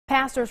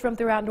Pastors from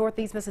throughout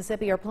Northeast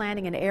Mississippi are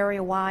planning an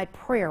area-wide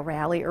prayer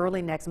rally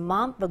early next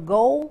month. The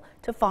goal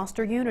to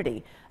foster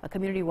unity. A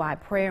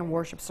community-wide prayer and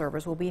worship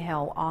service will be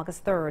held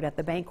August 3rd at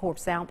the Bancorp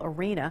South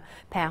Arena.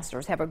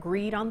 Pastors have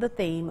agreed on the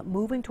theme,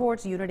 Moving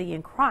Towards Unity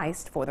in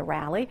Christ, for the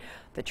rally.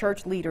 The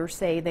church leaders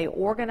say they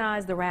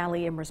organized the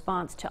rally in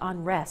response to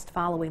unrest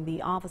following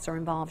the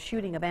officer-involved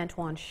shooting of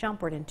Antoine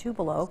Shumpert in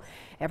Tupelo.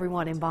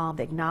 Everyone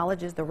involved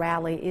acknowledges the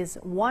rally is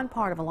one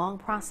part of a long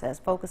process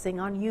focusing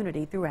on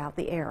unity throughout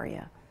the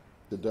area.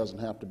 It doesn't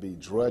have to be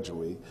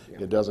drudgery,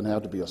 it doesn't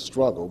have to be a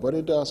struggle, but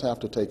it does have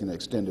to take an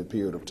extended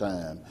period of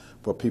time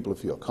for people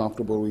to feel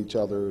comfortable with each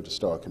other, to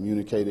start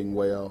communicating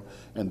well,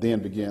 and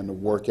then begin to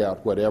work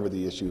out whatever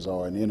the issues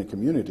are in any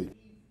community.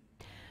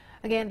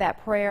 Again,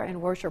 that prayer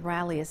and worship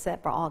rally is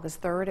set for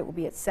August 3rd. It will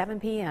be at 7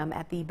 p.m.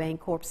 at the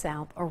Bancorp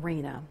South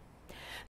Arena.